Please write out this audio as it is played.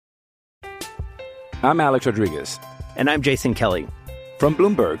I'm Alex Rodriguez. And I'm Jason Kelly. From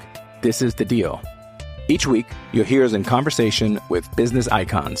Bloomberg, this is The Deal. Each week, you'll hear us in conversation with business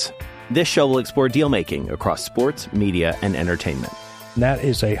icons. This show will explore deal-making across sports, media, and entertainment. That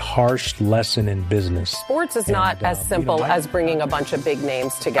is a harsh lesson in business. Sports is not as simple as bringing a bunch of big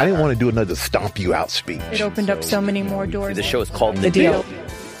names together. I didn't want to do another stomp you out speech. It opened up so many more doors. The show is called The Deal.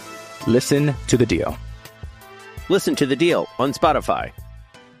 Listen to The Deal. Listen to The Deal on Spotify.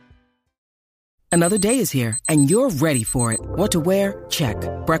 Another day is here, and you're ready for it. What to wear? Check.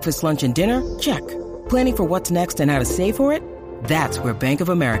 Breakfast, lunch, and dinner? Check. Planning for what's next and how to save for it? That's where Bank of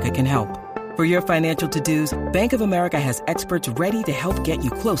America can help. For your financial to-dos, Bank of America has experts ready to help get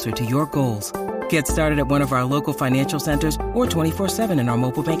you closer to your goals. Get started at one of our local financial centers or 24/7 in our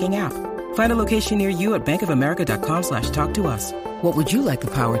mobile banking app. Find a location near you at bankofamerica.com/talktous. What would you like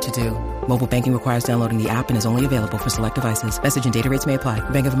the power to do? Mobile banking requires downloading the app and is only available for select devices. Message and data rates may apply.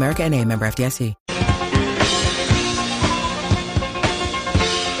 Bank of America N.A., member FDIC.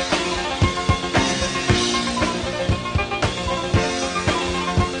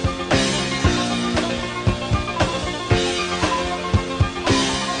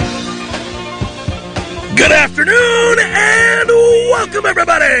 Good afternoon and welcome,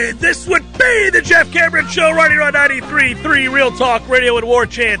 everybody. This would be the Jeff Cameron Show right here on 93.3 Real Talk Radio and War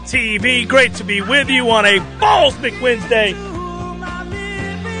Chant TV. Great to be with you on a Ballsmick Wednesday.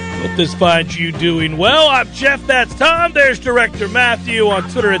 Hope this finds you doing well. I'm Jeff, that's Tom. There's Director Matthew on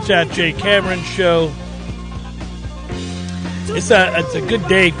Twitter. It's at J Cameron Show. It's a good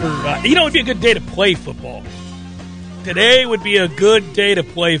day for, it would be a good day to play football. Today would be a good day to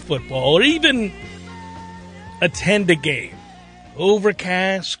play football, or even attend a game.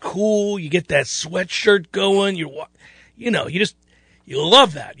 Overcast, cool, you get that sweatshirt going, you love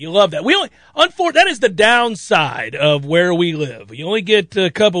that. You love that. That is the downside of where we live. You only get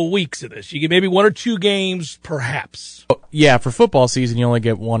a couple weeks of this. You get maybe one or two games, perhaps. Yeah, for football season, you only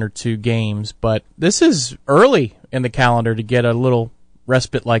get one or two games, but this is early in the calendar to get a little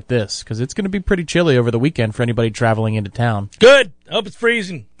respite like this, because it's going to be pretty chilly over the weekend for anybody traveling into town. Good. I hope it's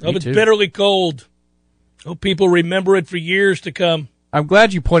freezing. I hope it's bitterly cold. Hope people remember it for years to come. I'm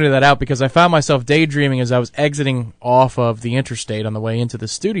glad you pointed that out, because I found myself daydreaming as I was exiting off of the interstate on the way into the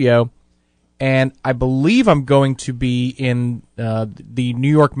studio, and I believe I'm going to be in the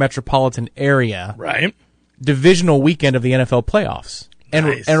New York metropolitan area. Right. Divisional weekend of the NFL playoffs.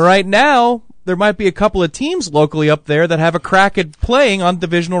 Nice. And right now, there might be a couple of teams locally up there that have a crack at playing on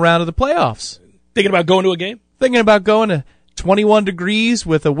divisional round of the playoffs. Thinking about going to a game? Thinking about going to 21 degrees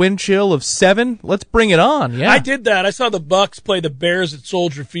with a wind chill of 7. Let's bring it on. Yeah, I did that. I saw the Bucks play the Bears at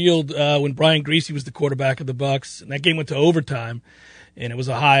Soldier Field when Brian Griese was the quarterback of the Bucks, and that game went to overtime, and it was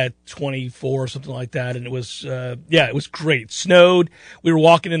a high at 24 or something like that, and it was it was great. It snowed. We were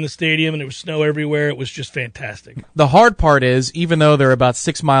walking in the stadium, and there was snow everywhere. It was just fantastic. The hard part is, even though they're about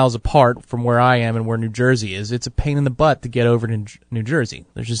 6 miles apart from where I am and where New Jersey is, it's a pain in the butt to get over to New Jersey.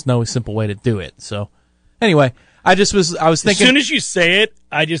 There's just no simple way to do it. So, anyway, I was thinking. As soon as you say it,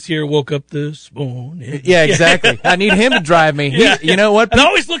 I just hear "woke up this morning." Yeah, exactly. I need him to drive me. You know what? It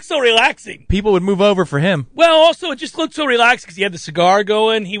always looks so relaxing. People would move over for him. Well, also it just looked so relaxed because he had the cigar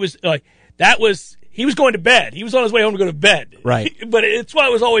going. He was he was going to bed. He was on his way home to go to bed. Right. But it's why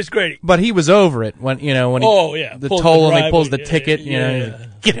it was always great. But he was over it when the toll only pulls the ticket.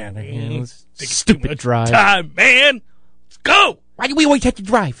 Get out of here. Stupid drive. Time, man. Let's go. Why do we always have to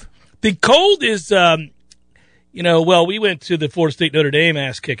drive? The cold is. We went to the Florida State Notre Dame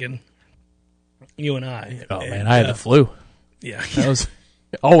ass kicking. You and I. Oh, man, I had the flu. Yeah. That was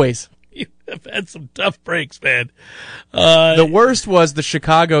always. You have had some tough breaks, man. The worst was the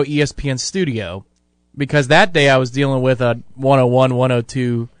Chicago ESPN studio, because that day I was dealing with a 101,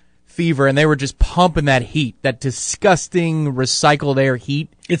 102 fever, and they were just pumping that heat, that disgusting recycled air heat.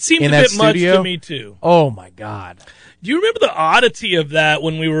 It seemed a bit much to me, too. Oh, my God. Do you remember the oddity of that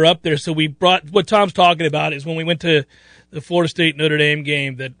when we were up there? So we brought, what Tom's talking about is when we went to the Florida State Notre Dame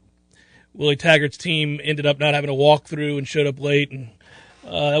game that Willie Taggart's team ended up not having a walk through and showed up late, and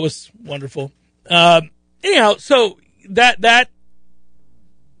that was wonderful. Anyhow, so that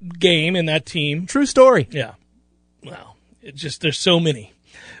game and that team. True story. Yeah. Wow. It just, there's so many.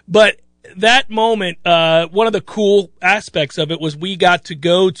 But that moment, one of the cool aspects of it was we got to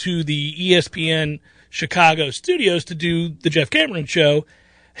go to the ESPN Chicago studios to do the Jeff Cameron Show.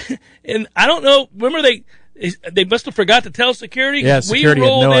 And I don't know, remember they must have forgot to tell security? Yeah, security had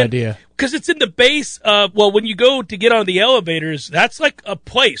no idea. Because it's in the base of, when you go to get on the elevators, that's like a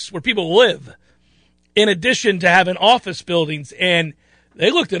place where people live, in addition to having office buildings. And They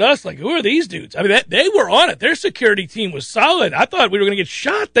looked at us like, who are these dudes? I mean, they were on it. Their security team was solid. I thought we were going to get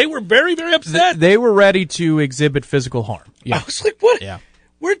shot. They were very, very upset. They were ready to exhibit physical harm. Yeah. I was like, what? Yeah.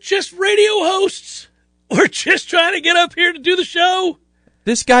 We're just radio hosts. We're just trying to get up here to do the show.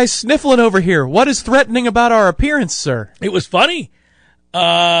 This guy's sniffling over here. What is threatening about our appearance, sir? It was funny.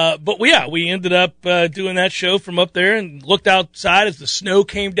 But we ended up doing that show from up there and looked outside as the snow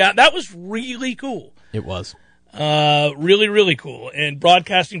came down. That was really cool. It was. Really, really cool. And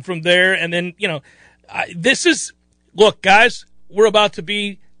broadcasting from there. And then, look, guys, we're about to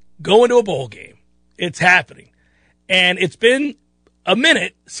be going to a bowl game. It's happening. And it's been a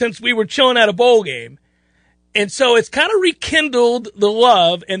minute since we were chilling at a bowl game. And so it's kind of rekindled the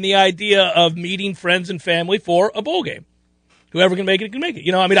love and the idea of meeting friends and family for a bowl game. Whoever can make it, can make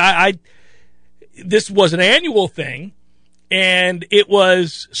it. This was an annual thing. And it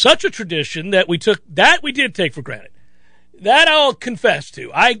was such a tradition that we did take for granted. That I'll confess to.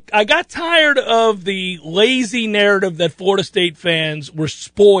 I got tired of the lazy narrative that Florida State fans were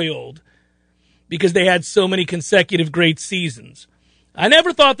spoiled because they had so many consecutive great seasons. I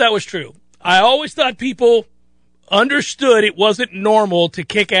never thought that was true. I always thought people understood it wasn't normal to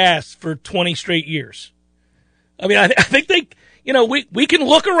kick ass for 20 straight years. I mean, I think they... we can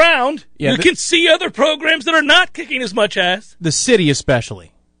look around. Yeah, we can see other programs that are not kicking as much ass. The city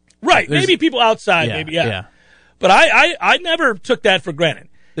especially. Right. Maybe people outside, yeah. But I never took that for granted.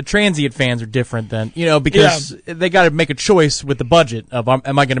 The transient fans are different than, because they got to make a choice with the budget of,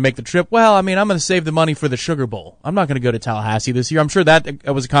 am I going to make the trip? Well, I mean, I'm going to save the money for the Sugar Bowl. I'm not going to go to Tallahassee this year. I'm sure that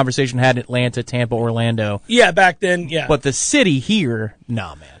was a conversation had in Atlanta, Tampa, Orlando. Yeah, back then, yeah. But the city here,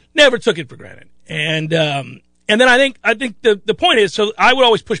 nah, man. Never took it for granted. And then I think the point is, so I would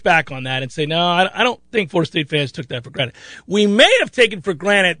always push back on that and say, no, I don't think Florida State fans took that for granted. We may have taken for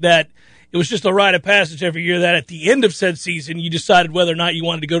granted that it was just a rite of passage every year that at the end of said season, you decided whether or not you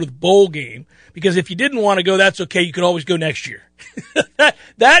wanted to go to the bowl game. Because if you didn't want to go, that's okay. You could always go next year.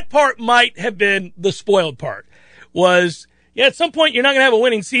 That part might have been the spoiled part. Was, at some point you're not going to have a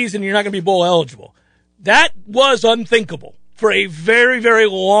winning season. You're not going to be bowl eligible. That was unthinkable for a very, very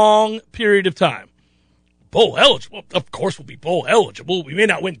long period of time. Bowl eligible. Of course we'll be bowl eligible. We may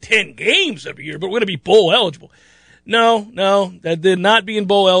not win 10 games every year, but we're going to be bowl eligible. No, that did not being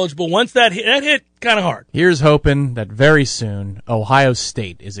bowl eligible. Once that hit kind of hard. Here's hoping that very soon Ohio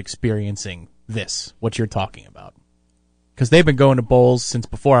State is experiencing this, what you're talking about. Because they've been going to bowls since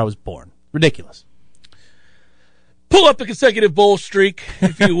before I was born. Ridiculous. Pull up the consecutive bowl streak,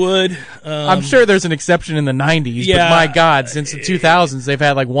 if you would. I'm sure there's an exception in the 90s, but my God, since the 2000s, they've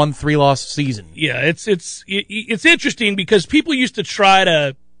had like 1 3-loss season. Yeah, it's interesting because people used to try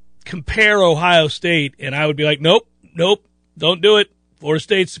to compare Ohio State, and I would be like, nope, don't do it. Florida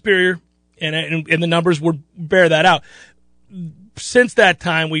State's superior, and the numbers would bear that out. Since that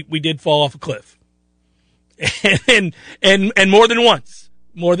time, we did fall off a cliff, and more than once.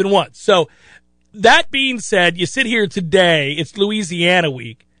 So. That being said, you sit here today, it's Louisiana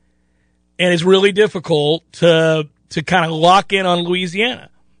week, and it's really difficult to kind of lock in on Louisiana.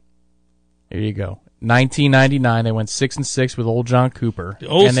 There you go. 1999, they went 6-6 with old John Cooper.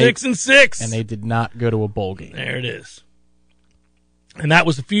 6-6. And they did not go to a bowl game. There it is. And that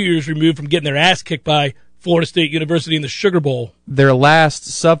was a few years removed from getting their ass kicked by Florida State University in the Sugar Bowl. Their last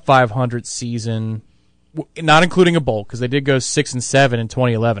sub-500 season... Not including a bowl, because they did go 6-7 in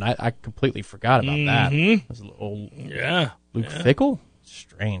 2011. I completely forgot about that. That was a little Luke Fickell?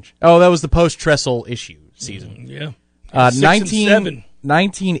 Strange. Oh, that was the post-Tressel issue season.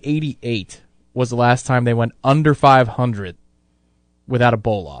 1988 was the last time they went under 500 without a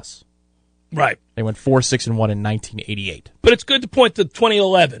bowl loss. Right. They went 4-6-1 in 1988. But it's good to point to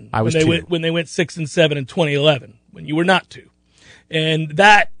 2011 when they went 6-7 in 2011 when you were not two. And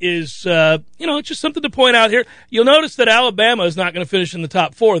that is, it's just something to point out here. You'll notice that Alabama is not going to finish in the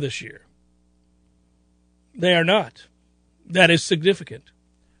top 4 this year. They are not. That is significant.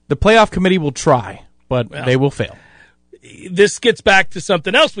 The playoff committee will try, but they will fail. This gets back to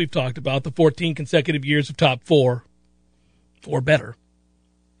something else we've talked about, the 14 consecutive years of top 4 or better.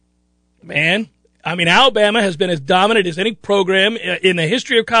 Man, I mean, Alabama has been as dominant as any program in the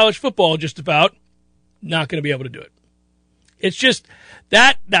history of college football, just about. Not going to be able to do it. It's just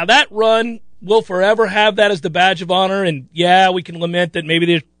that run will forever have that as the badge of honor. And we can lament that maybe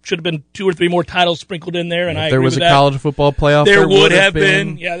there should have been 2 or 3 more titles sprinkled in there. And if there was a college football playoff, there would have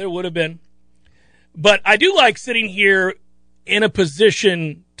been. Yeah, there would have been. But I do like sitting here in a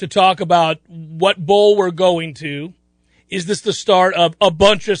position to talk about what bowl we're going to. Is this the start of a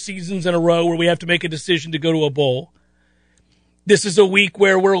bunch of seasons in a row where we have to make a decision to go to a bowl? This is a week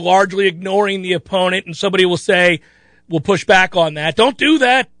where we're largely ignoring the opponent, and somebody will say, will push back on that. Don't do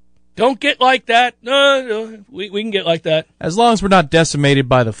that. Don't get like that. No, we can get like that. As long as we're not decimated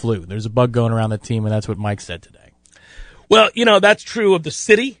by the flu. There's a bug going around the team, and that's what Mike said today. Well, that's true of the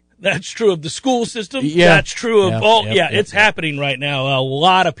city. That's true of the school system. Yeah. That's true of all. It's happening right now. A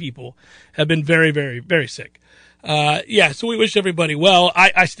lot of people have been very, very, very sick. So we wish everybody well.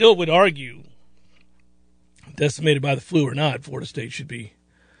 I still would argue, decimated by the flu or not, Florida State should be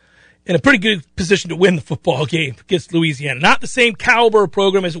in a pretty good position to win the football game against Louisiana. Not the same caliber of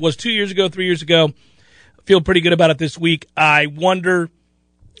program as it was 2 years ago, 3 years ago. I feel pretty good about it this week. I wonder,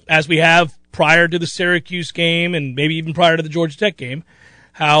 as we have prior to the Syracuse game and maybe even prior to the Georgia Tech game,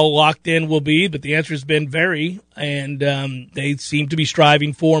 how locked in we'll be. But the answer has been very, and they seem to be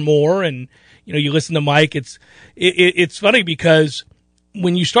striving for more. And, you listen to Mike, it's funny because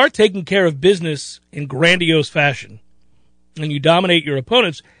when you start taking care of business in grandiose fashion and you dominate your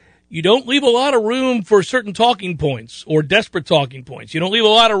opponents, you don't leave a lot of room for certain talking points or desperate talking points. You don't leave a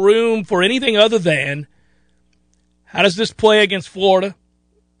lot of room for anything other than, how does this play against Florida?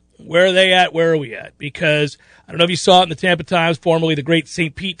 Where are they at? Where are we at? Because I don't know if you saw it in the Tampa Times, formerly the Great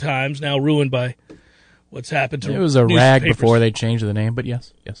St. Pete Times, now ruined by what's happened to it. Was a rag before they changed the name, but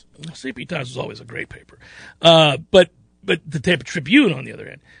yes. St. Pete Times was always a great paper. But the Tampa Tribune, on the other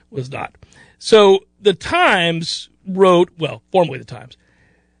hand, was not. So the Times formerly the Times,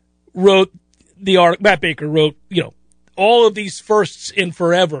 Matt Baker wrote, all of these firsts in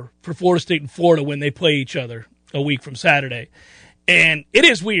forever for Florida State and Florida when they play each other a week from Saturday. And it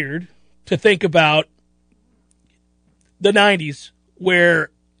is weird to think about the 90s where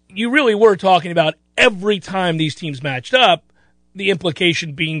you really were talking about every time these teams matched up, the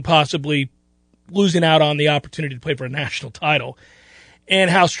implication being possibly losing out on the opportunity to play for a national title. And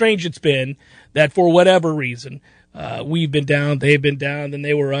how strange it's been that for whatever reason, we've been down, they've been down, then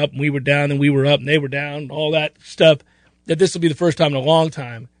they were up, and we were down, then we were up, and they were down, all that stuff, that this will be the first time in a long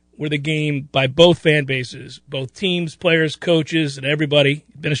time where the game by both fan bases, both teams, players, coaches, and everybody,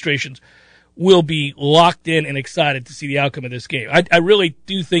 administrations, will be locked in and excited to see the outcome of this game. I really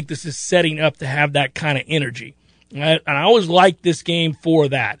do think this is setting up to have that kind of energy. And I always like this game for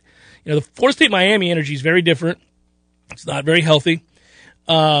that. The Florida State-Miami energy is very different. It's not very healthy.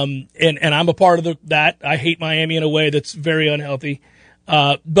 And I'm a part of that. I hate Miami in a way that's very unhealthy.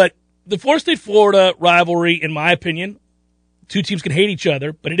 But the Florida State-Florida rivalry, in my opinion, two teams can hate each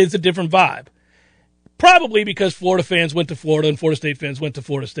other, but it is a different vibe. Probably because Florida fans went to Florida and Florida State fans went to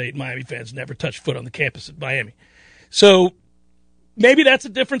Florida State, and Miami fans never touched foot on the campus at Miami. So maybe that's a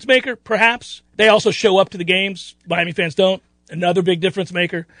difference maker, perhaps. They also show up to the games. Miami fans don't. Another big difference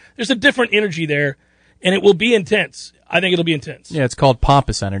maker. There's a different energy there, and it will be intense. I think it'll be intense. Yeah, it's called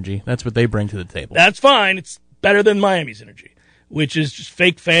pompous energy. That's what they bring to the table. That's fine. It's better than Miami's energy, which is just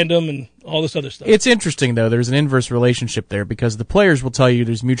fake fandom and all this other stuff. It's interesting, though. There's an inverse relationship there because the players will tell you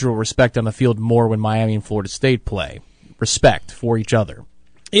there's mutual respect on the field more when Miami and Florida State play. Respect for each other.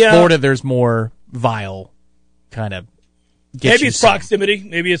 Yeah. Florida, there's more vile kind of maybe it's proximity.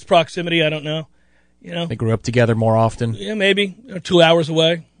 Maybe it's proximity. I don't know. They grew up together more often. Yeah, maybe. 2 hours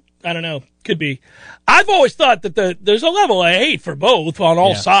away. I don't know. Could be. I've always thought that there's a level of hate for both on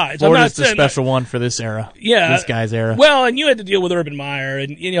all sides. Florida's the special one for this era. Yeah. This guy's era. Well, and you had to deal with Urban Meyer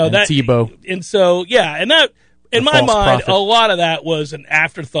and that Tebow. And so, yeah, and that in my mind, a lot of that was an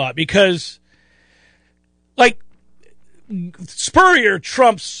afterthought because Spurrier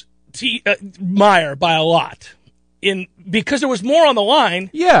trumps Meyer by a lot because there was more on the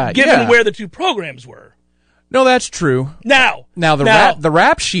line given where the two programs were. No, that's true. Now the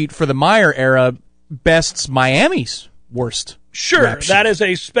rap sheet for the Meyer era bests Miami's worst. Sure, that is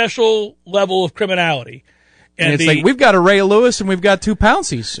a special level of criminality. And it's like, we've got a Ray Lewis and we've got two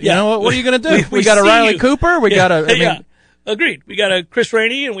Pouncies. What are you going to do? We got a Riley Cooper. We got a... Agreed. We got a Chris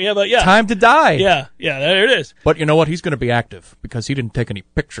Rainey and we have a... Time to die. Yeah, there it is. But you know what? He's going to be active because he didn't take any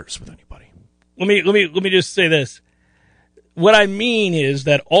pictures with anybody. Let me just say this. What I mean is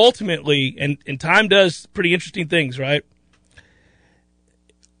that ultimately, and time does pretty interesting things, right?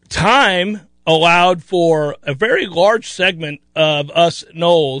 Time allowed for a very large segment of us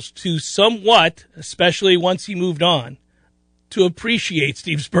Noles to somewhat, especially once he moved on, to appreciate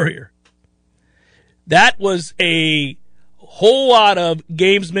Steve Spurrier. That was a whole lot of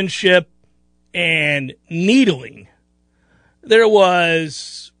gamesmanship and needling. There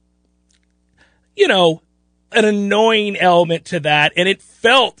was, an annoying element to that, and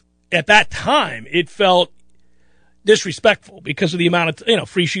at that time, it felt disrespectful because of the amount of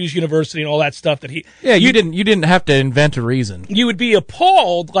Free Shoes University and all that stuff that he. Yeah, you didn't have to invent a reason. You would be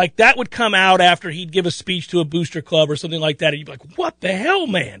appalled, like that would come out after he'd give a speech to a booster club or something like that, and you'd be like, "What the hell,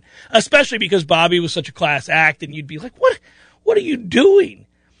 man?" Especially because Bobby was such a class act, and you'd be like, "What are you doing?"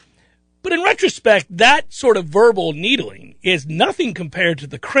 But in retrospect, that sort of verbal needling is nothing compared to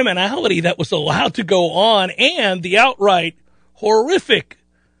the criminality that was allowed to go on and the outright horrific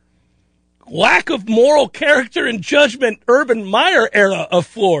lack of moral character and judgment Urban Meyer era of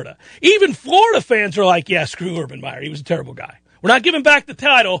Florida. Even Florida fans are like, yeah, screw Urban Meyer. He was a terrible guy. We're not giving back the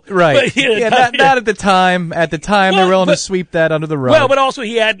title. Right. But, not at the time. At the time, they were willing to sweep that under the rug. Well, but also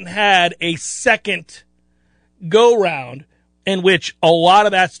he hadn't had a second go-round in which a lot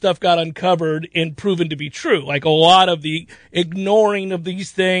of that stuff got uncovered and proven to be true. Like a lot of the ignoring of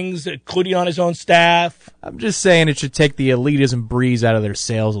these things, including on his own staff. I'm just saying it should take the elitism breeze out of their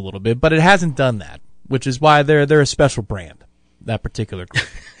sails a little bit, but it hasn't done that, which is why they're a special brand, that particular group.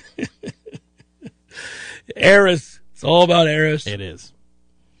 Eras. It's all about eras. It is.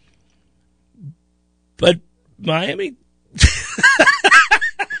 But Miami? It's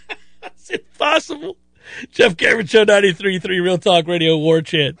impossible. Jeff Cameron Show 93.3 Real Talk Radio War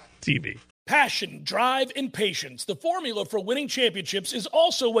Chant TV. Passion, drive, and patience. The formula for winning championships is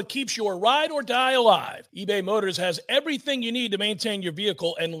also what keeps your ride or die alive. eBay Motors has everything you need to maintain your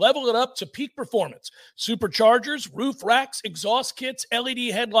vehicle and level it up to peak performance. Superchargers, roof racks, exhaust kits,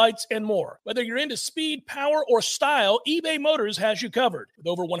 LED headlights, and more. Whether you're into speed, power, or style, eBay Motors has you covered. With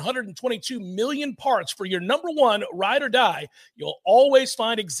over 122 million parts for your number one ride or die, you'll always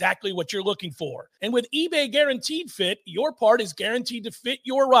find exactly what you're looking for. And with eBay Guaranteed Fit, your part is guaranteed to fit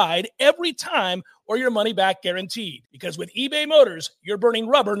your ride every time or your money back guaranteed. Because with eBay Motors, you're burning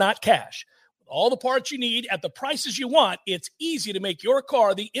rubber, not cash. With all the parts you need at the prices you want, it's easy to make your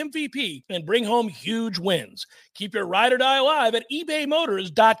car the MVP and bring home huge wins. Keep your ride or die alive at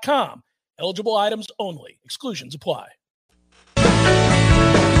ebaymotors.com. Eligible items only. Exclusions apply.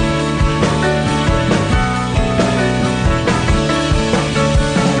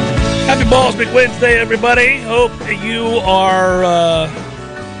 Happy Balls Big Wednesday, everybody. Hope you are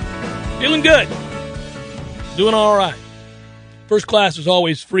feeling good. Doing all right. First class is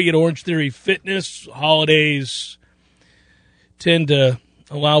always free at Orange Theory Fitness. Holidays tend to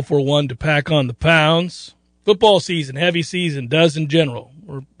allow for one to pack on the pounds. Football season, heavy season, does in general.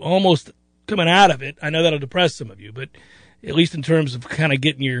 We're almost coming out of it. I know that'll depress some of you, but at least in terms of kind of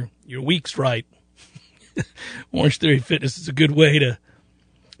getting your weeks right, Orange Theory Fitness is a good way to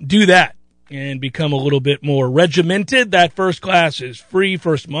do that and become a little bit more regimented. That first class is free.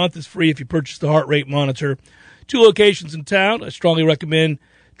 First month is free if you purchase the heart rate monitor. 2 locations in town. I strongly recommend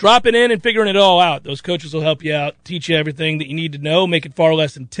dropping in and figuring it all out. Those coaches will help you out, teach you everything that you need to know, make it far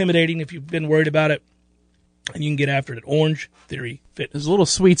less intimidating if you've been worried about it. And you can get after it at Orange Theory Fitness. There's a little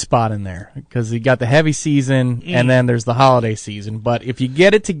sweet spot in there because you got the heavy season and then there's the holiday season. But if you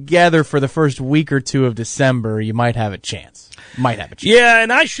get it together for the first week or two of December, you might have a chance. Yeah,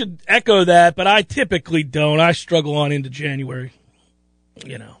 and I should echo that, but I typically don't. I struggle on into January.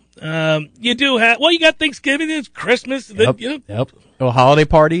 You know, you do have. Well, you got Thanksgiving, it's Christmas. Yep. You know, Yep. Oh, holiday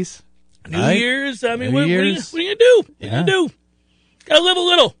parties. New Year's. I mean, what are you gonna do? What are you gonna do? Gotta live a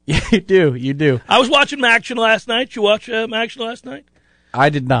little. Yeah, you do. I was watching Maction last night. Did you watch Maction last night? I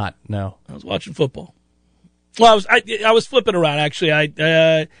did not. No. I was watching football. Well, I was flipping around actually. I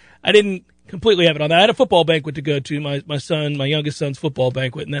didn't completely have it on that. I had a football banquet to go to. My youngest son's football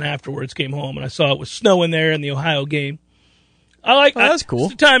banquet, and then afterwards came home and I saw it was snowing there in the Ohio game. That's cool.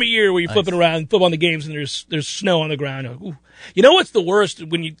 It's the time of year where you're flipping around, flip on the games, and there's snow on the ground. Ooh. You know what's the worst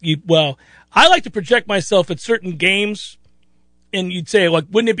when I like to project myself at certain games. And you'd say, like,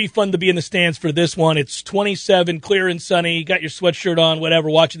 wouldn't it be fun to be in the stands for this one? It's 27, clear and sunny, you got your sweatshirt on, whatever,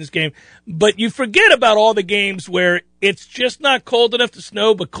 watching this game. But you forget about all the games where it's just not cold enough to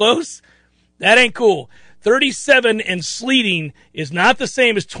snow, but close. That ain't cool. 37 and sleeting is not the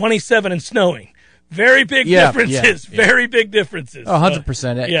same as 27 and snowing. Very big differences. Yeah. Very big differences.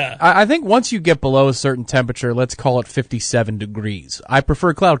 100%. Yeah. I think once you get below a certain temperature, let's call it 57 degrees, I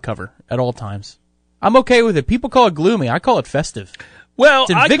prefer cloud cover at all times. I'm okay with it. People call it gloomy. I call it festive. Well,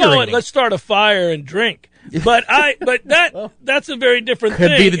 I call it let's start a fire and drink. But that's a very different thing.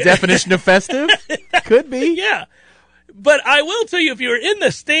 Could be the definition of festive. Could be. Yeah. But I will tell you, if you're in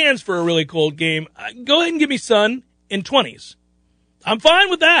the stands for a really cold game, go ahead and give me sun in 20s. I'm fine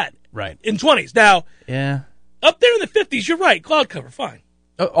with that. Right. In 20s. Now, yeah, up there in the 50s, you're right. Cloud cover, fine.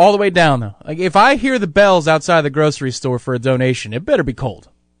 All the way down, though. Like if I hear the bells outside the grocery store for a donation, it better be cold.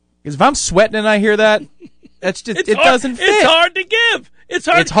 Because if I'm sweating and I hear that, that's just doesn't fit. It's hard to give. It's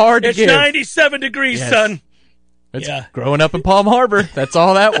hard to give. It's 97 degrees, son. It's growing up in Palm Harbor. That's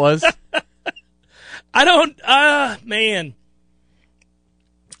all that was. Man.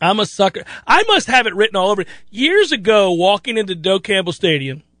 I'm a sucker. I must have it written all over. Years ago, walking into Doak Campbell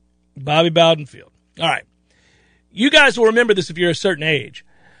Stadium, Bobby Bowden Field. All right. You guys will remember this if you're a certain age.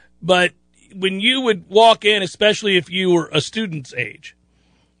 But when you would walk in, especially if you were a student's age,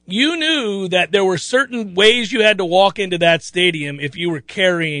 you knew that there were certain ways you had to walk into that stadium if you were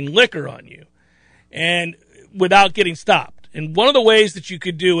carrying liquor on you and without getting stopped. And one of the ways that you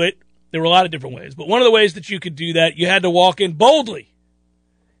could do it, there were a lot of different ways, but one of the ways that you could do that, you had to walk in boldly.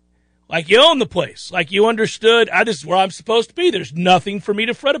 Like you own the place. Like you understood, this is where I'm supposed to be. There's nothing for me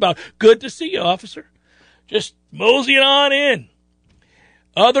to fret about. Good to see you, officer. Just moseying on in.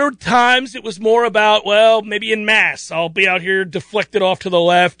 Other times it was more about, well, maybe in mass, I'll be out here deflected off to the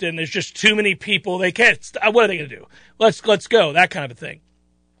left and there's just too many people. They can't, what are they going to do? Let's go, that kind of a thing.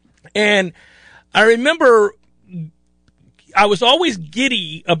 And I remember I was always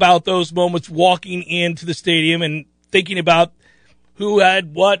giddy about those moments walking into the stadium and thinking about who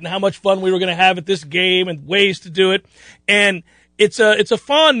had what and how much fun we were going to have at this game and ways to do it. And it's a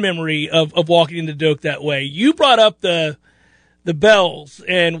fond memory of walking into Doak that way. You brought up the bells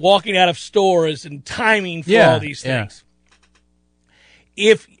and walking out of stores and timing for all these things.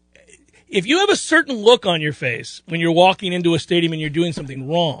 Yeah. If you have a certain look on your face when you're walking into a stadium and you're doing something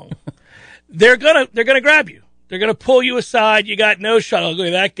wrong, they're gonna grab you. They're gonna pull you aside. You got no shot. Oh, look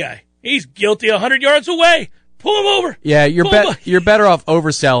at that guy. He's guilty 100 yards away. Pull him over. Yeah, you're better off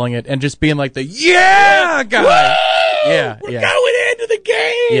overselling it and just being like the guy. Whoa! Yeah, we're going into the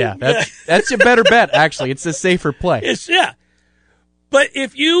game. Yeah, that's a better bet. Actually, it's a safer play. But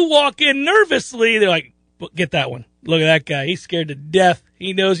if you walk in nervously, they're like, get that one. Look at that guy. He's scared to death.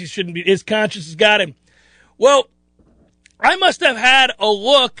 He knows he shouldn't be. His conscience has got him. Well, I must have had a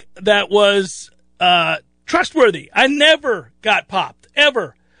look that was trustworthy. I never got popped,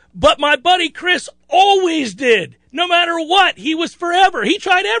 ever. But my buddy Chris always did. No matter what, he was forever. He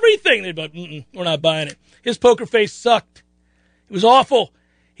tried everything. They'd be like, we're not buying it. His poker face sucked. It was awful.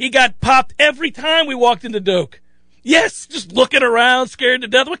 He got popped every time we walked into Doak. Yes, just looking around, scared to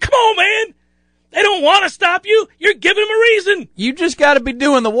death. Like, come on, man. They don't want to stop you. You're giving them a reason. You just got to be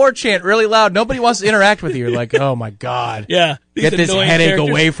doing the war chant really loud. Nobody wants to interact with you. You're like, oh, my God. Yeah. Get this headache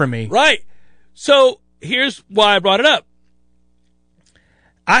away from me. Right. So here's why I brought it up.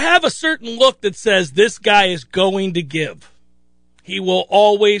 I have a certain look that says this guy is going to give. He will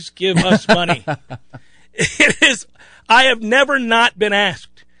always give us money. I have never not been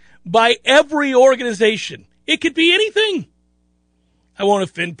asked by every organization. It could be anything. I won't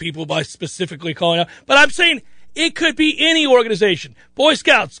offend people by specifically calling out, but I'm saying it could be any organization. Boy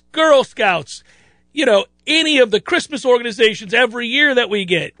Scouts, Girl Scouts, any of the Christmas organizations every year that we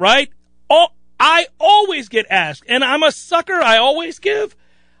get, right? I always get asked, and I'm a sucker. I always give.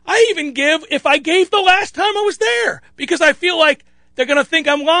 I even give if I gave the last time I was there because I feel like they're going to think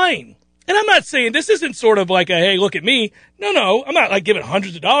I'm lying. And I'm not saying this isn't sort of like a, hey, look at me. No, I'm not like giving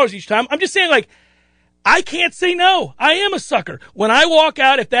hundreds of dollars each time. I'm just saying like, I can't say no. I am a sucker. When I walk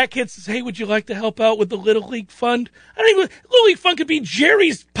out, if that kid says, hey, would you like to help out with the Little League Fund? Little League Fund could be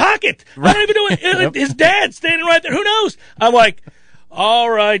Jerry's pocket. Right. I don't even know it. His dad standing right there. Who knows? I'm like,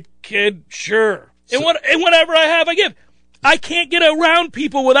 all right, kid, sure. And whatever I have, I give. I can't get around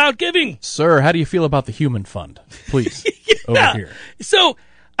people without giving. Sir, how do you feel about the Human Fund? Please, over here. So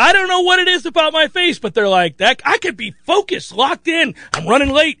I don't know what it is about my face, but they're like, that. I could be focused, locked in. I'm running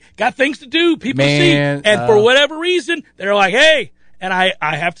late, got things to do, people to see. And for whatever reason, they're like, hey, and I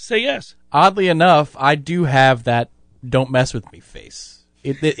have to say yes. Oddly enough, I do have that don't mess with me face.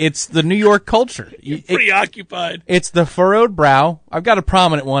 It's the New York culture. You're preoccupied. It's the furrowed brow. I've got a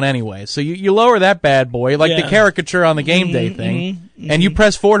prominent one anyway. So you lower that bad boy, like the caricature on the game day thing, and you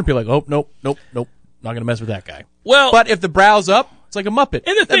press forward and be like, oh, nope, not going to mess with that guy. Well, but if the brow's up, it's like a Muppet.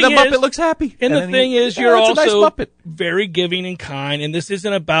 And the Muppet looks happy. And the thing is, you're also nice very giving and kind, and this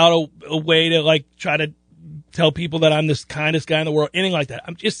isn't about a way to like try to tell people that I'm the kindest guy in the world, anything like that.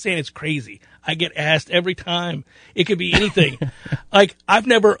 I'm just saying it's crazy. I get asked every time. It could be anything. Like, I've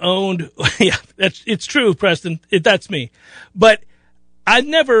never owned, it's true, Preston. That's me. But I've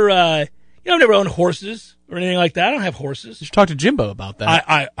never, I've never owned horses or anything like that. I don't have horses. You should talk to Jimbo about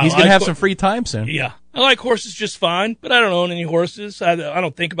that. He's going to have some free time soon. Yeah. I like horses just fine, but I don't own any horses. I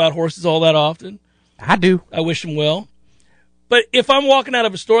don't think about horses all that often. I do. I wish them well. But if I'm walking out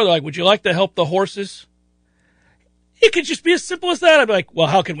of a store, they're like, would you like to help the horses? It could just be as simple as that. I'd be like, well,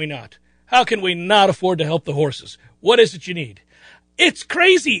 how can we not? How can we not afford to help the horses? What is it you need? It's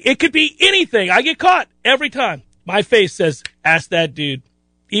crazy. It could be anything. I get caught every time. My face says, ask that dude,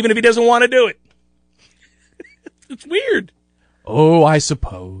 even if he doesn't want to do it. It's weird. Oh, I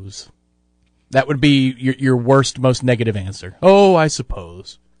suppose. That would be your worst, most negative answer. Oh, I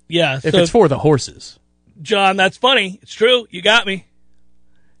suppose. Yeah. If it's for the horses. John, that's funny. It's true. You got me.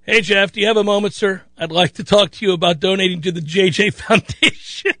 Hey, Jeff, do you have a moment, sir? I'd like to talk to you about donating to the JJ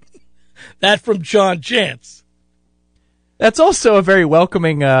Foundation. That from John Chance. That's also a very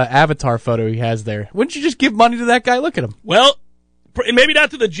welcoming avatar photo he has there. Wouldn't you just give money to that guy? Look at him. Well, maybe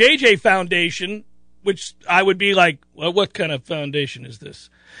not to the JJ Foundation, which I would be like, well, what kind of foundation is this?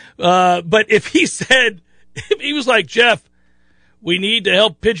 But if he was like, Jeff, we need to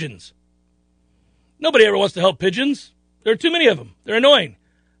help pigeons. Nobody ever wants to help pigeons. There are too many of them. They're annoying.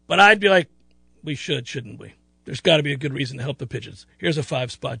 But I'd be like, we shouldn't we? There's got to be a good reason to help the pigeons. Here's a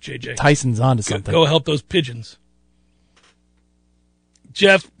 5-spot, JJ. Tyson's onto something. Go help those pigeons.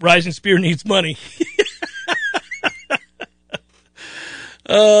 Jeff, Rising Spear needs money.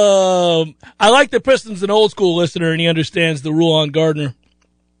 I like that Preston's an old school listener and he understands the Rule on Gardner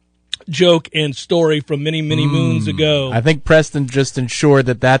joke and story from many, many moons ago. I think Preston just ensured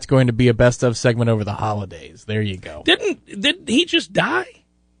that that's going to be a best of segment over the holidays. There you go. Didn't he just die?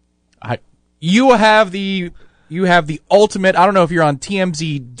 You have the ultimate. I don't know if you're on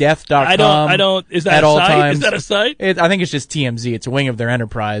TMZdeath.com. I don't. Is that at a all site? times. Is that a site? I think it's just TMZ. It's a wing of their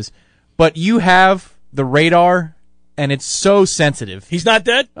enterprise. But you have the radar, and it's so sensitive. He's not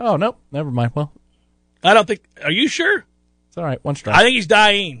dead? Oh, no. Never mind. Well, I don't think. Are you sure? It's all right. One strike. I think he's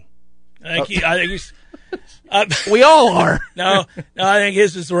dying. I think he's. We all are. No. I think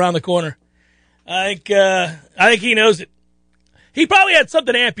his is around the corner. I think he knows it. He probably had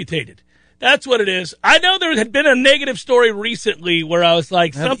something amputated. That's what it is. I know there had been a negative story recently where I was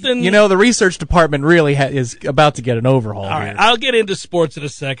like, something. The research department really is about to get an overhaul. All right, I'll get into sports in a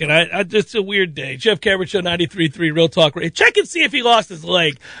second. It's a weird day. Jeff Cameron Show 93.3 Real Talk. Check and see if he lost his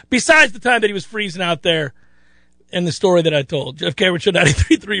leg. Besides the time that he was freezing out there and the story that I told. Jeff Cameron Show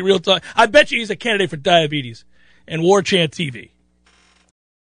 93.3 Real Talk. I bet you he's a candidate for diabetes and War Chant TV.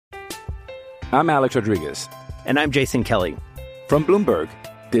 I'm Alex Rodriguez. And I'm Jason Kelly. From Bloomberg,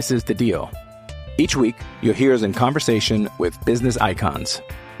 this is The Deal. Each week, you'll hear us in conversation with business icons.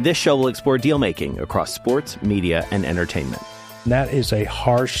 This show will explore deal-making across sports, media, and entertainment. That is a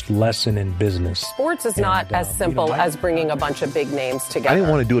harsh lesson in business. Sports is not as simple as bringing a bunch of big names together. I didn't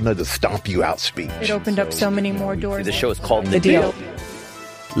want to do another stomp you out speech. It opened up so many more doors. The show is called The Deal.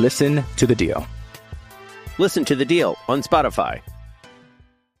 Listen to The Deal. Listen to The Deal on Spotify.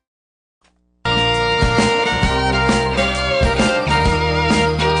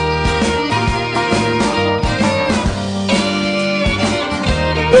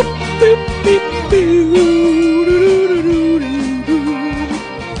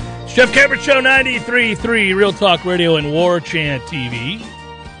 Jeff Cameron Show 93.3 Real Talk Radio and War Chant TV.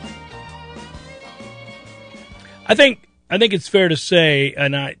 I think it's fair to say,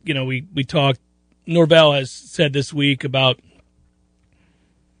 and we talked. Norvell has said this week about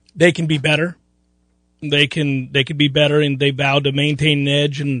they can be better. They can be better, and they vowed to maintain an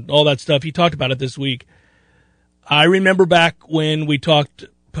edge and all that stuff. He talked about it this week. I remember back when we talked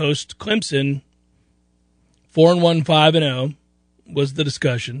post Clemson, 4-1, 5-0 was the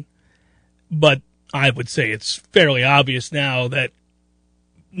discussion. But I would say it's fairly obvious now that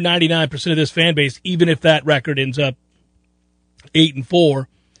 99% of this fan base, even if that record ends up 8-4,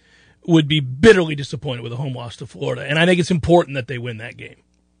 would be bitterly disappointed with a home loss to Florida. And I think it's important that they win that game.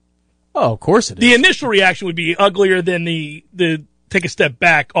 Oh, of course it is. The initial reaction would be uglier than the take a step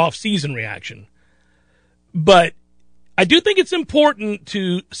back off-season reaction. But I do think it's important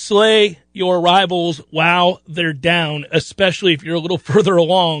to slay your rivals while they're down, especially if you're a little further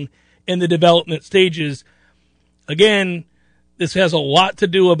along in the development stages. Again, this has a lot to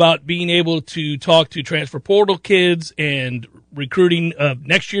do about being able to talk to transfer portal kids and recruiting of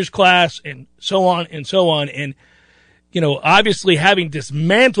next year's class and so on and so on. And, obviously having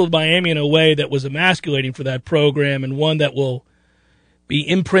dismantled Miami in a way that was emasculating for that program and one that will be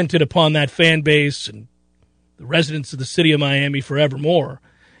imprinted upon that fan base and the residents of the city of Miami forevermore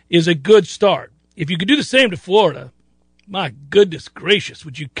is a good start. If you could do the same to Florida, my goodness gracious,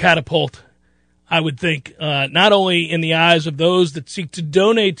 would you catapult, I would think, not only in the eyes of those that seek to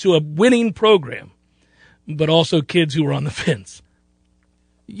donate to a winning program, but also kids who are on the fence.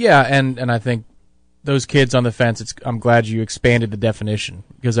 Yeah, and I think those kids on the fence, I'm glad you expanded the definition,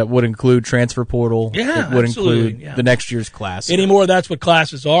 because that would include transfer portal. Yeah, it would absolutely, include the next year's class. Anymore, that's what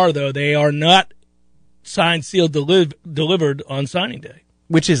classes are, though. They are not signed, sealed, delivered on signing day.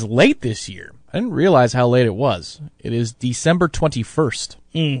 Which is late this year. I didn't realize how late it was. It is December 21st.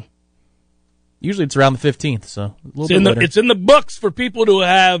 Usually it's around the 15th, so a little bit later. It's in the books for people to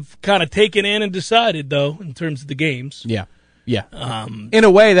have kind of taken in and decided, though, in terms of the games. Yeah. In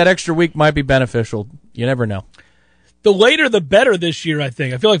a way, that extra week might be beneficial. You never know. The later, the better this year, I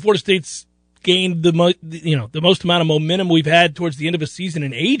think. I feel like Florida State's gained the most amount of momentum we've had towards the end of a season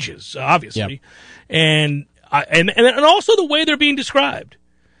in ages, obviously. Yep. And also the way they're being described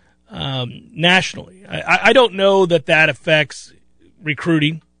nationally. I don't know that affects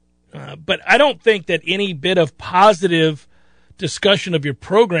recruiting, but I don't think that any bit of positive discussion of your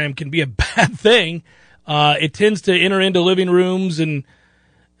program can be a bad thing. It tends to enter into living rooms and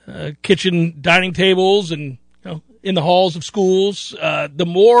kitchen dining tables and in the halls of schools. The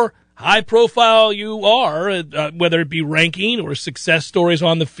more high profile you are, whether it be ranking or success stories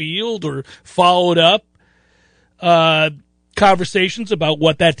on the field or followed up conversations about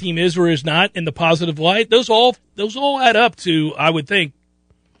what that team is or is not in the positive light, those all add up to, I would think,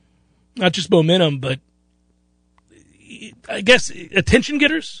 not just momentum, but I guess attention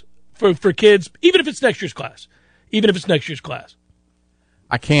getters for kids, even if it's next year's class.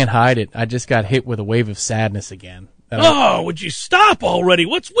 I can't hide it. I just got hit with a wave of sadness again. Would you stop already?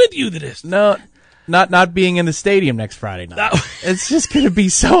 What's with you this? No, not being in the stadium next Friday night. It's just going to be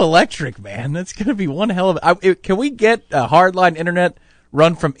so electric, man. It's going to be one hell of can we get a hardline internet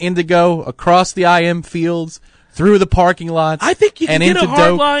run from Indigo across the IM fields through the parking lots? I think you can get a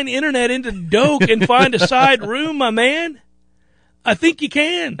hardline Doak? internet into Doak and find a side room, my man. I think you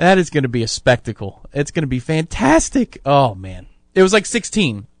can. That is going to be a spectacle. It's going to be fantastic. Oh, man. It was like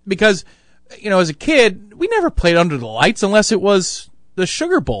 16 because, as a kid, we never played under the lights unless it was the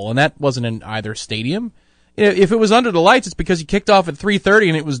Sugar Bowl, and that wasn't in either stadium. If it was under the lights, it's because you kicked off at 3:30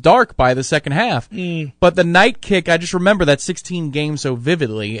 and it was dark by the second half. But the night kick, I just remember that 16 game so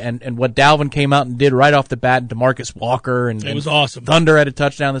vividly, and what Dalvin came out and did right off the bat, and DeMarcus Walker, and it was awesome. Thunder had a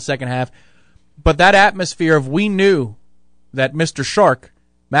touchdown in the second half. But that atmosphere of we knew that Mr. Shark,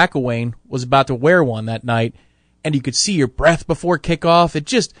 McElwain, was about to wear one that night, and you could see your breath before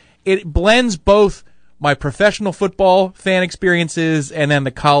kickoff. It blends both my professional football fan experiences and then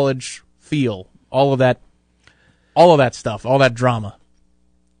the college feel. All of that stuff, all that drama.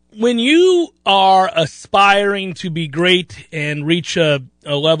 When you are aspiring to be great and reach a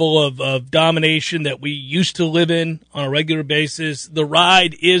level of domination that we used to live in on a regular basis, the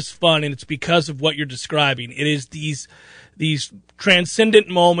ride is fun, and it's because of what you're describing. It is these transcendent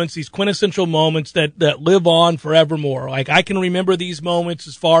moments, these quintessential moments that live on forevermore. Like, I can remember these moments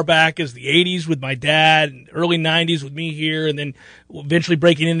as far back as the 80s with my dad and early 90s with me here, and then eventually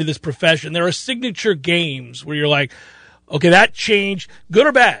breaking into this profession. There are signature games where you're like, okay, that changed, good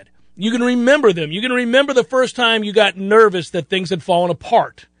or bad. You can remember them. You can remember the first time you got nervous that things had fallen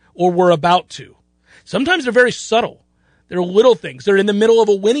apart or were about to. Sometimes they're very subtle. They're little things. They're in the middle of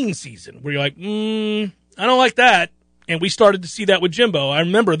a winning season where you're like, I don't like that. And we started to see that with Jimbo. I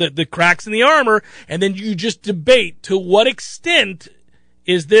remember the cracks in the armor, and then you just debate to what extent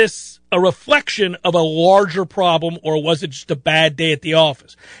is this a reflection of a larger problem, or was it just a bad day at the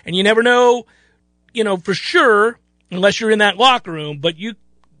office? And you never know, for sure, unless you're in that locker room, but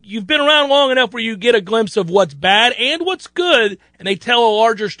you've been around long enough where you get a glimpse of what's bad and what's good, and they tell a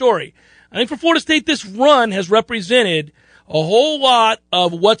larger story. I think for Florida State, this run has represented a whole lot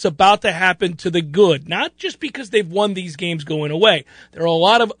of what's about to happen to the good, not just because they've won these games going away. There are a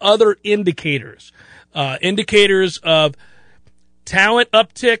lot of other indicators of talent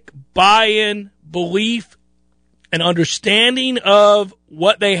uptick, buy-in, belief, an understanding of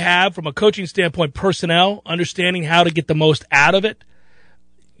what they have from a coaching standpoint, personnel, understanding how to get the most out of it.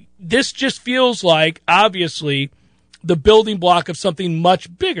 This just feels like, obviously, the building block of something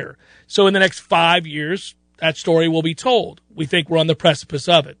much bigger. So in the next 5 years, that story will be told. We think we're on the precipice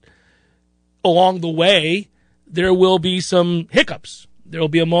of it. Along the way, there will be some hiccups. There will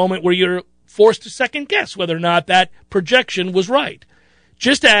be a moment where you're forced to second guess whether or not that projection was right.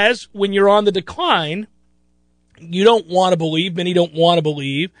 Just as when you're on the decline, you don't want to believe, many don't want to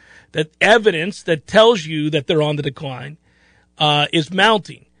believe, that evidence that tells you that they're on the decline is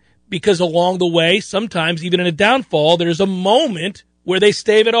mounting. Because along the way, sometimes even in a downfall, there's a moment where they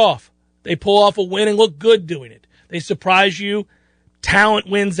stave it off. They pull off a win and look good doing it. They surprise you. Talent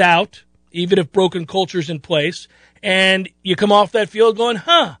wins out, even if broken culture's in place. And you come off that field going,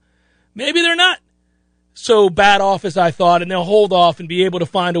 maybe they're not so bad off as I thought, and they'll hold off and be able to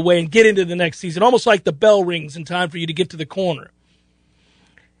find a way and get into the next season, almost like the bell rings in time for you to get to the corner.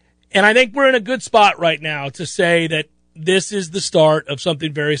 And I think we're in a good spot right now to say that this is the start of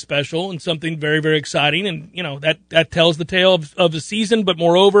something very special and something very, very exciting. And, that tells the tale of the season, but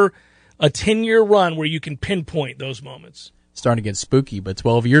moreover, a 10-year run where you can pinpoint those moments. starting to get spooky, but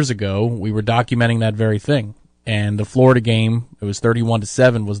 12 years ago, we were documenting that very thing. And the Florida game, it was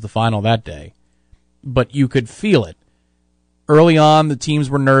 31-7 was the final that day. But you could feel it. Early on, the teams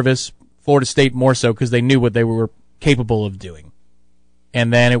were nervous, Florida State more so because they knew what they were capable of doing.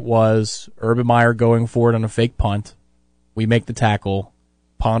 And then it was Urban Meyer going for it on a fake punt. We make the tackle.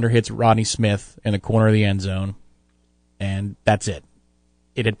 Ponder hits Rodney Smith in the corner of the end zone. And that's it.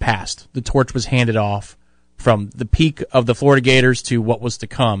 It had passed. The torch was handed off from the peak of the Florida Gators to what was to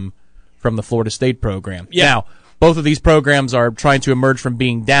come from the Florida State program. Yeah. Now, both of these programs are trying to emerge from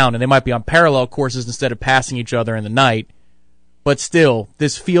being down, and they might be on parallel courses instead of passing each other in the night. But still,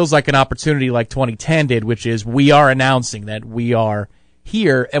 this feels like an opportunity like 2010 did, which is we are announcing that we are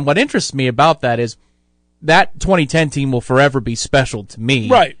here. And what interests me about that is that 2010 team will forever be special to me.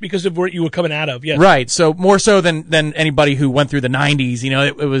 Right, because of where you were coming out of, yes. Right, so more so than anybody who went through the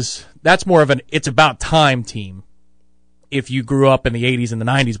 90s. That's more of an it's about time team. If you grew up in the 80s and the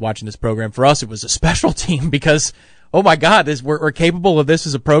 90s watching this program, for us it was a special team because, oh my God, we're capable of this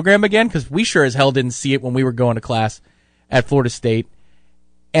as a program again, because we sure as hell didn't see it when we were going to class at Florida State.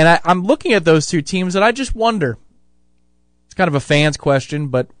 And I'm looking at those two teams and I just wonder, it's kind of a fan's question,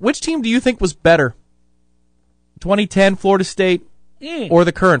 but which team do you think was better? 2010 Florida State or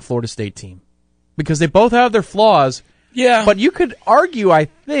the current Florida State team? Because they both have their flaws. Yeah. But you could argue, I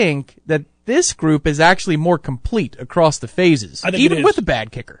think, that this group is actually more complete across the phases, even with a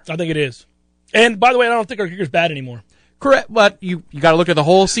bad kicker. I think it is. And by the way, I don't think our kicker's bad anymore. Correct, but you got to look at the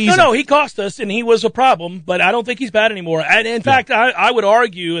whole season. No, he cost us, and he was a problem, but I don't think he's bad anymore. And in fact, I would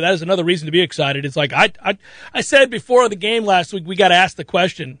argue that is another reason to be excited. It's like I said before the game last week, we got to ask the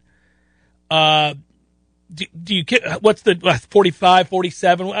question, do you what's the 45,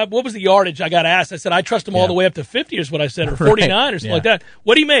 47? What was the yardage I got asked? I said I trust him all the way up to 50 is what I said, or 49 or something like that.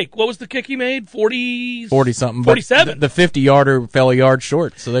 What do you make? What was the kick he made? 40-something. 47. The 50-yarder fell a yard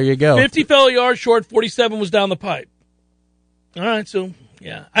short, so there you go. 50 fell a yard short, 47 was down the pipe. All right, so,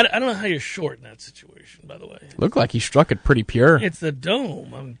 yeah. I don't know how you're short in that situation, by the way. Looked like he struck it pretty pure. It's the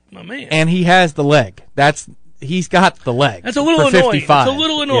dome, my man. And he has the leg. He's got the leg. That's a little for annoying. 55. It's a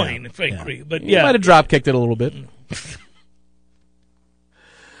little annoying, frankly. But he might have drop kicked it a little bit.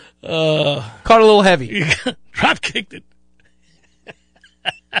 Caught a little heavy. Drop kicked it.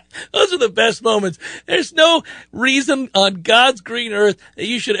 Those are the best moments. There's no reason on God's green earth that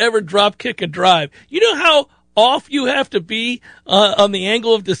you should ever drop kick a drive. You know how off you have to be on the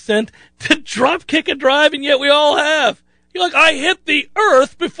angle of descent to drop kick a drive, and yet we all have. You're like, I hit the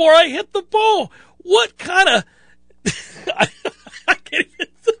earth before I hit the ball. What kind of... I can't even...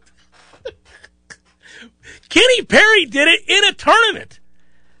 Kenny Perry did it in a tournament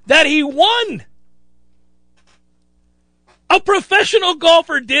that he won. A professional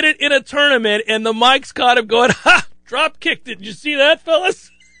golfer did it in a tournament, and the mics caught him going, drop kicked it. Did you see that,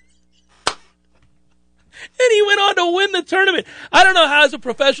 fellas? And he went on to win the tournament. I don't know how, as a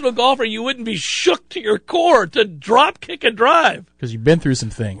professional golfer, you wouldn't be shook to your core to drop kick a drive. Because you've been through some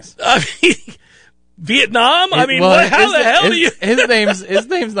things. I mean, Vietnam? How the hell do you... His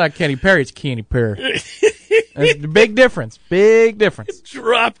name's not Kenny Perry, it's Kenny Perry. That's the big difference. Big difference.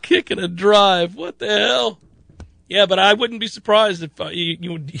 Drop kicking a drive. What the hell? Yeah, but I wouldn't be surprised if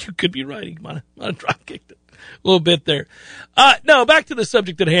you could be right. He might have drop kicked it a little bit there. No, back to the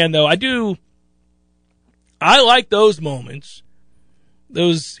subject at hand, though. I like those moments.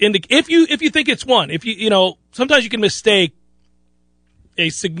 If you think it's one, sometimes you can mistake a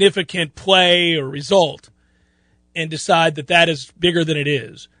significant play or result and decide that is bigger than it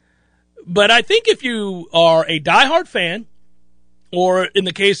is. But I think if you are a diehard fan, or in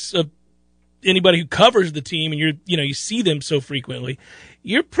the case of anybody who covers the team and you see them so frequently,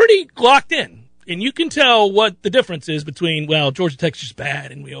 you're pretty locked in. And you can tell what the difference is between, Georgia Tech's just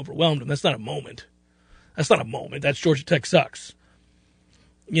bad and we overwhelmed them. That's not a moment. That's Georgia Tech sucks.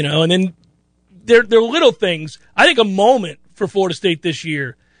 And then they're little things. I think a moment for Florida State this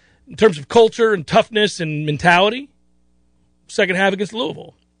year, in terms of culture and toughness and mentality, second half against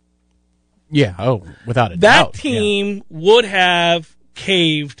Louisville. Yeah, without a doubt. That team would have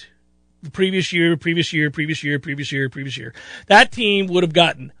caved the previous year. That team would have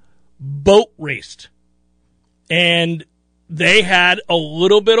gotten boat raced. And they had a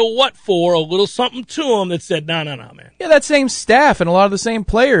little bit of a little something to them that said, no, man. Yeah, that same staff and a lot of the same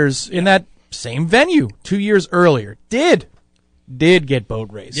players in that same venue 2 years earlier did get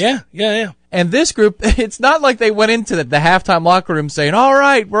boat raced. Yeah. And this group, it's not like they went into the halftime locker room saying, all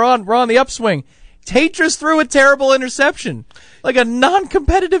right, we're on the upswing. Tatris threw a terrible interception, like a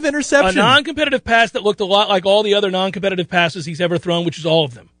non-competitive interception. A non-competitive pass that looked a lot like all the other non-competitive passes he's ever thrown, which is all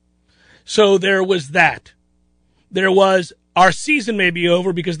of them. So there was that. There was our season may be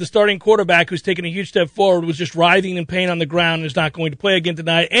over because the starting quarterback who's taken a huge step forward was just writhing in pain on the ground and is not going to play again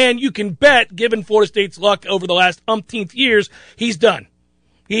tonight. And you can bet, given Florida State's luck over the last umpteenth years, he's done.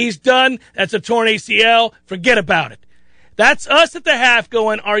 He's done. That's a torn ACL. Forget about it. That's us at the half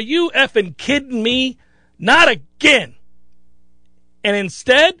going, are you effing kidding me? Not again. And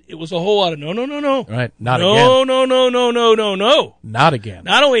instead, it was a whole lot of no. Right, not again. No. Not again.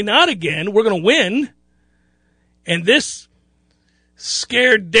 Not only not again, we're going to win. And this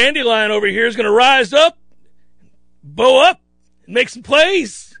scared dandelion over here is going to rise up, bow up, and make some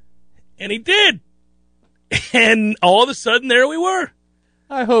plays. And he did. And all of a sudden, there we were.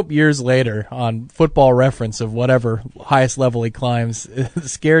 I hope years later on Football Reference of whatever highest level he climbs,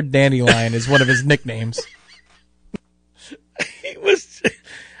 Scared Dandelion is one of his nicknames.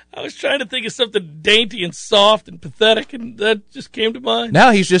 I was trying to think of something dainty and soft and pathetic, and that just came to mind.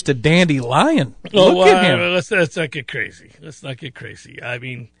 Now he's just a dandelion. Look at him. Let's not get crazy. I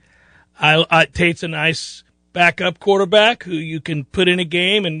mean, Tate's a nice backup quarterback who you can put in a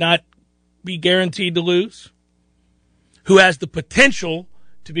game and not be guaranteed to lose, who has the potential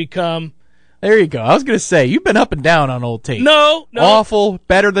to become... There you go. I was going to say, you've been up and down on old Tate. No. Awful,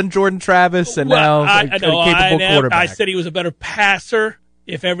 better than Jordan Travis, and now a capable quarterback. I said he was a better passer.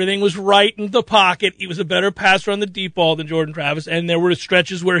 If everything was right in the pocket, he was a better passer on the deep ball than Jordan Travis, and there were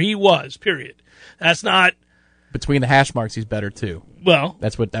stretches where he was, period. That's not... Between the hash marks, he's better, too. Well...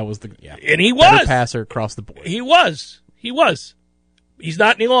 That was the... Yeah. And he was. Better passer across the board. He was. He's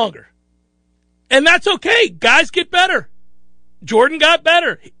not any longer. And that's okay. Guys get better. Jordan got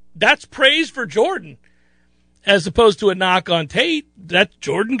better. That's praise for Jordan, as opposed to a knock on Tate. That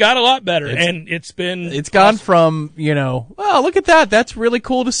Jordan got a lot better, and it's gone from, well, look at that. That's really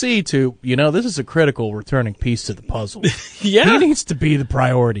cool to see, to, this is a critical returning piece to the puzzle. Yeah. He needs to be the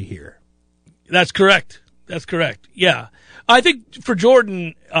priority here. That's correct. Yeah. I think for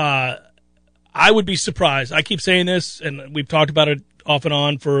Jordan, I would be surprised. I keep saying this, and we've talked about it off and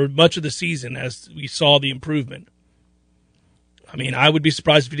on for much of the season as we saw the improvement. I mean, I would be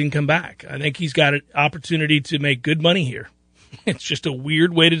surprised if he didn't come back. I think he's got an opportunity to make good money here. It's just a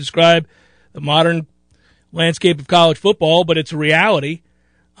weird way to describe the modern landscape of college football, but it's a reality.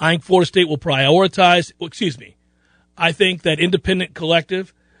 I think Florida State will prioritize, I think that Independent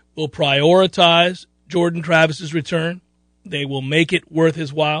Collective will prioritize Jordan Travis's return. They will make it worth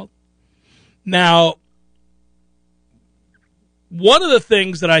his while. Now, one of the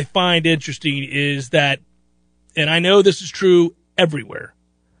things that I find interesting is that, and I know this is true everywhere,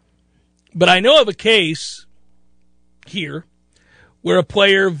 but I know of a case here where a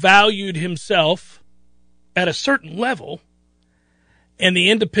player valued himself at a certain level, and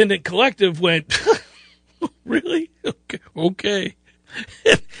the Independent Collective went, really? Okay.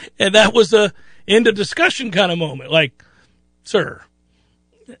 And that was a end of discussion kind of moment, like, sir.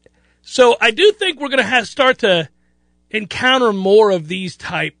 So I do think we're going to start to encounter more of these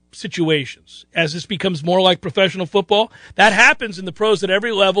type situations as this becomes more like professional football. That happens in the pros at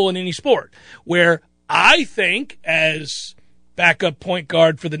every level in any sport, where I think as backup point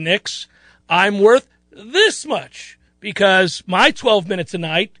guard for the Knicks, I'm worth this much because my 12 minutes a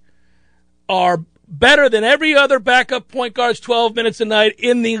night are better than every other backup point guard's 12 minutes a night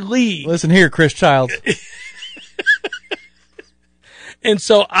in the league. Listen here, Chris Childs. And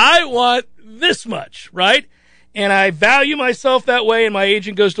so I want this much, right? And I value myself that way, and my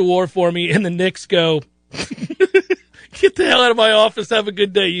agent goes to war for me, and the Knicks go, get the hell out of my office, have a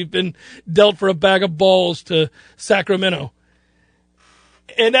good day. You've been dealt for a bag of balls to Sacramento.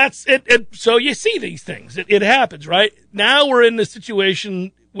 And that's it. So you see these things. It happens, right? Now we're in the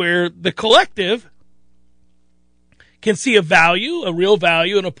situation where the collective can see a real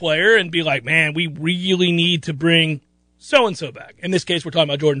value in a player and be like, man, we really need to bring so-and-so back. In this case, we're talking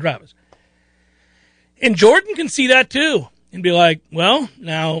about Jordan Travis. And Jordan can see that too and be like, well,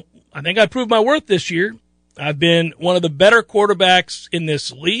 now I think I proved my worth this year. I've been one of the better quarterbacks in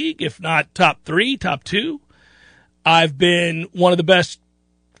this league, if not top 3, top 2. I've been one of the best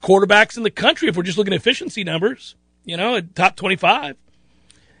quarterbacks in the country if we're just looking at efficiency numbers, top 25.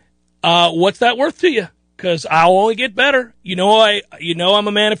 What's that worth to you? Because I'll only get better. I'm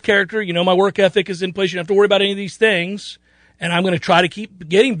a man of character. My work ethic is in place. You don't have to worry about any of these things. And I'm going to try to keep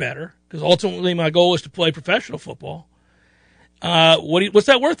getting better because ultimately my goal is to play professional football. What's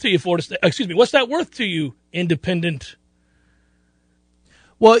that worth to you, Florida State? What's that worth to you, Independent?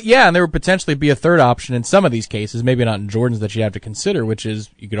 Well, yeah, and there would potentially be a third option in some of these cases, maybe not in Jordan's, that you have to consider, which is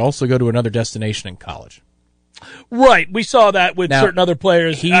you could also go to another destination in college. Right. We saw that with certain other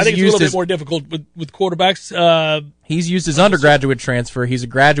players. I think it's a little bit more difficult with quarterbacks. He's used his undergraduate transfer. He's a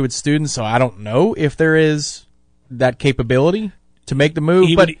graduate student, so I don't know if there is that capability to make the move.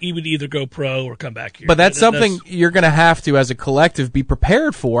 He but would either go pro or come back here. But that's something you're going to have to, as a collective, be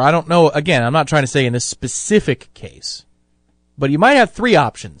prepared for. I don't know. Again, I'm not trying to say in this specific case, but you might have three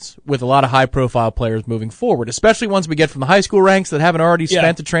options with a lot of high-profile players moving forward, especially once we get from the high school ranks that haven't already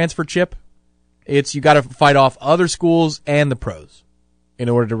spent a transfer chip. It's you got to fight off other schools and the pros in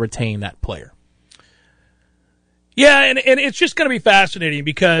order to retain that player. Yeah, and it's just going to be fascinating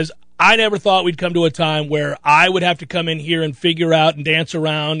because I never thought we'd come to a time where I would have to come in here and figure out and dance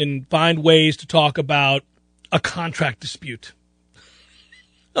around and find ways to talk about a contract dispute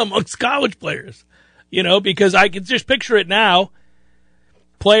amongst college players. Because I can just picture it now.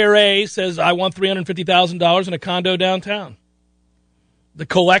 Player A says, I want $350,000 in a condo downtown. The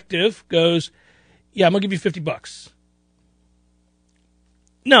collective goes, yeah, I'm going to give you $50.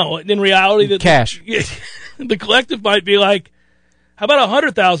 No, in reality, cash. The collective might be like, how about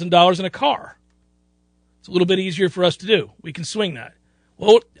 $100,000 in a car? It's a little bit easier for us to do. We can swing that.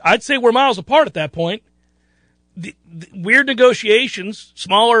 Well, I'd say we're miles apart at that point. The weird negotiations,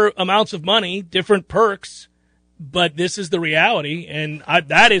 smaller amounts of money, different perks, but this is the reality, and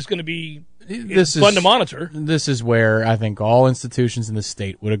that is going to be fun to monitor. This is where I think all institutions in the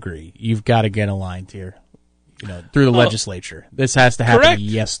state would agree. You've got to get aligned here, through the legislature. This has to happen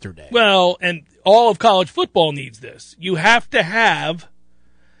yesterday. Well, and all of college football needs this. You have to have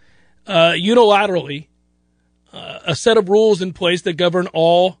unilaterally a set of rules in place that govern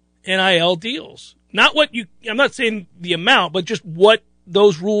all NIL deals. Not I'm not saying the amount, but just what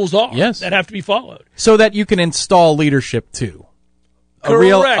those rules are that have to be followed. So that you can install leadership too.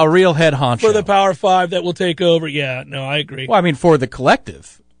 Correct. A real head honcho. For the Power Five that will take over. Yeah, no, I agree. Well, I mean, for the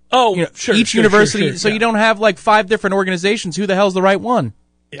collective. Oh, sure. Each university, so you don't have like 5 different organizations. Who the hell's the right one?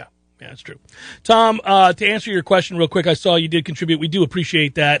 Yeah, that's true. Tom, to answer your question real quick, I saw you did contribute. We do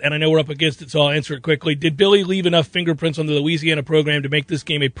appreciate that, and I know we're up against it, so I'll answer it quickly. Did Billy leave enough fingerprints on the Louisiana program to make this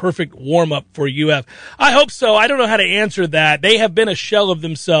game a perfect warm-up for UF? I hope so. I don't know how to answer that. They have been a shell of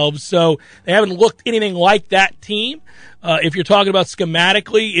themselves, so they haven't looked anything like that team. If you're talking about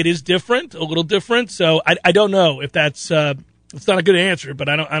schematically, it is different, a little different, so I don't know if that's it's not a good answer, but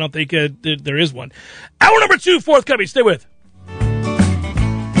I don't think there is one. Hour number 2 forthcoming. Stay with.